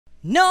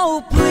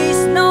No,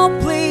 please, no,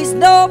 please,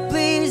 no,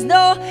 please,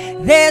 no.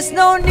 There's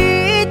no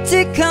need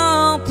to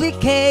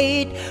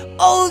complicate.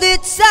 All the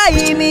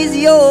time is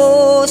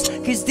yours.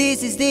 Cause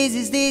this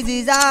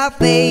is our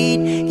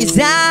fate. Cause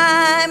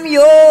I'm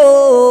yours.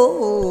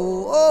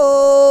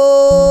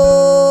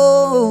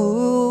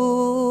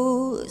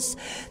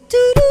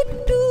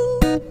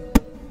 Do-do-do.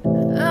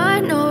 I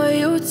know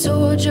you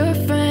told your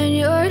friend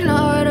you're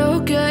not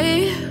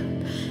okay.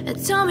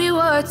 And tell me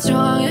what's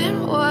wrong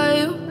and why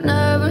you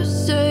never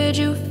said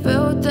you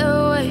felt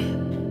that way.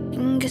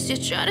 And guess you're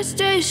trying to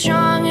stay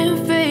strong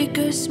and fake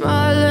a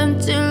smile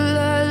until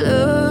I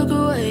look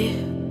away.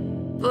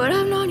 But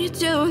I've known you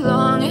too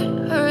long,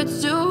 it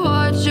hurts to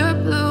watch your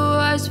blue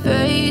eyes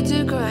fade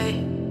to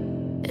gray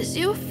as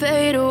you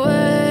fade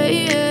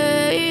away,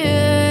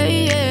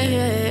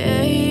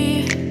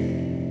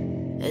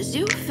 as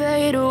you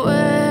fade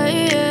away.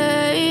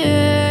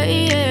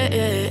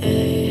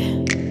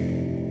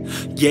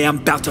 Yeah, I'm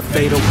about to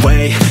fade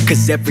away.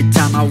 Cause every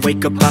time I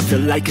wake up I feel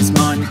like it's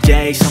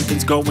Monday.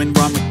 Something's going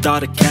wrong with all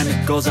the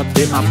chemicals up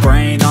in my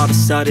brain. All of a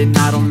sudden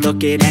I don't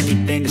look at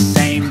anything the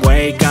same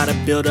way. Got a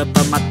buildup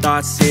of my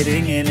thoughts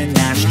sitting in an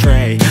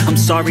ashtray. I'm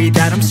sorry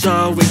that I'm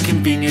so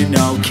inconvenient,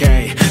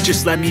 okay.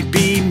 Just let me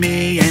be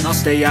me and I'll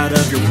stay out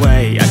of your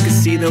way. I can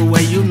see the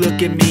way you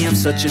look at me, I'm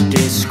such a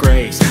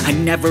disgrace. I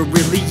never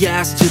really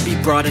asked to be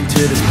brought into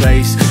this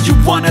place. You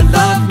wanna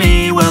love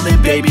me? Well then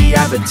baby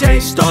have a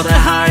taste. All the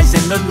highs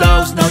and the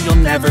lows, no, you'll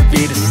never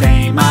be the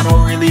same. I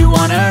don't really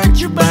wanna hurt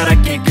you, but I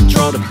can't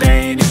control the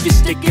pain. If you're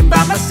sticking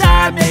by my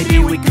side, maybe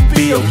we could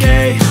be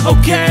okay.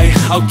 Okay,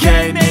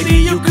 okay, maybe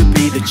you could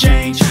be the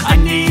change I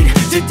need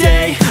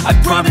today. I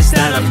promise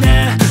that I've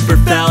never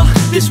felt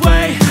this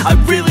way. I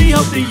really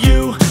hope that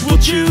you will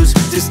choose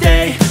to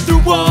stay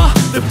through all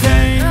the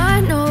pain.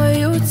 I know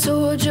you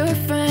told your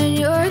friend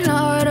you're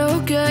not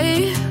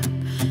okay.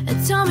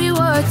 And tell me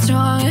what's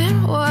wrong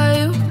and why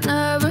you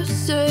never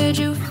said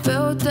you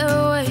felt that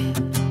way.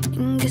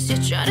 Guess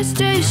you're trying to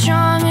stay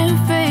strong and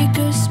fake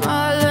a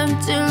smile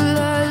until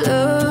I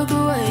look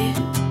away.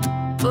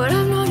 But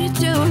I've known you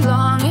too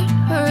long, it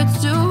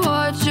hurts to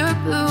watch your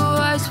blue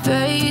eyes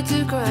fade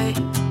to gray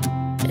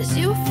as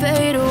you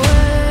fade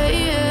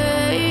away,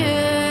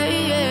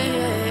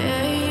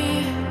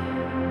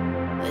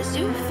 as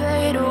you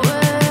fade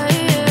away,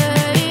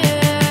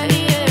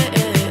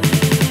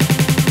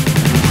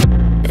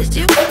 as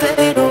you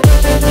fade away.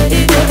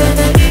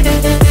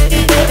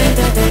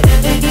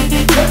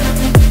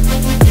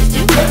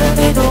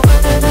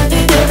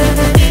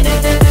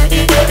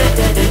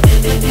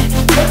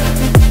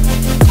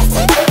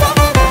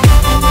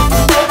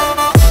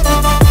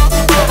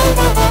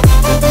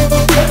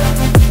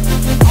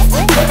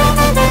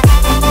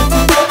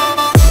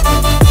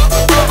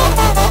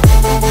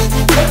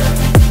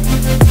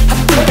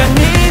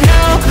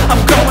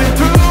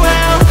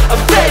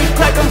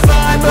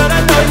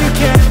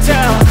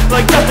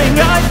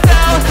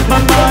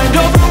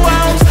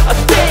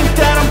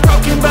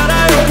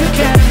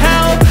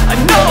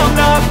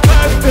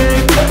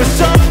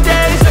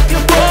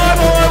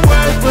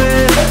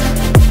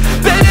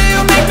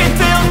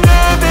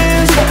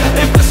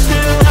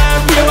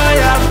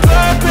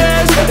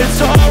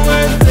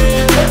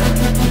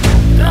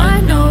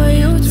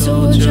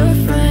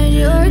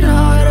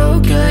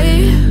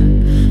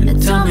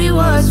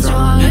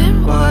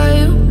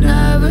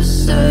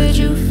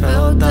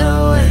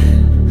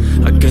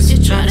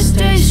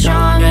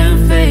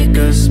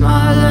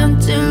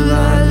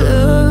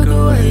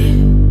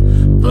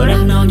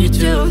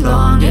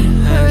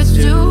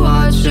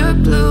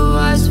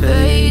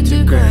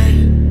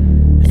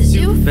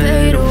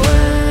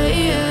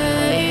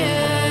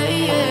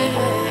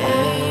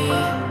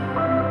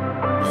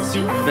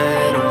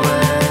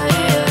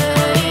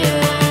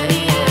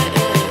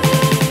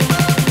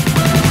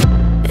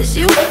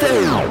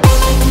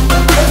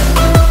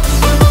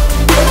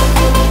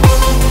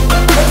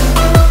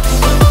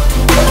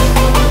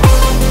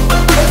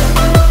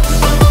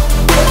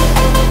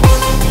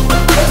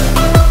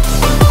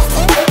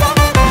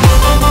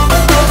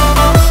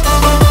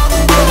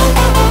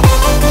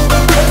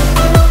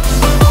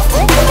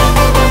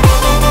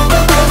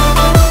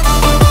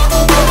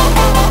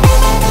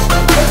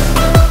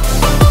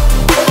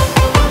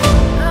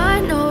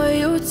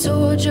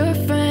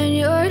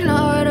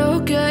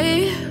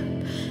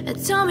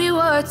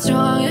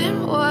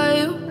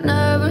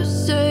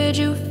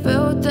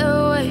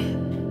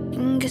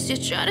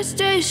 Trying to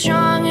stay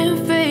strong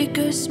and fake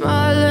a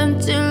smile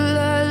until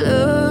I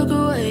look away.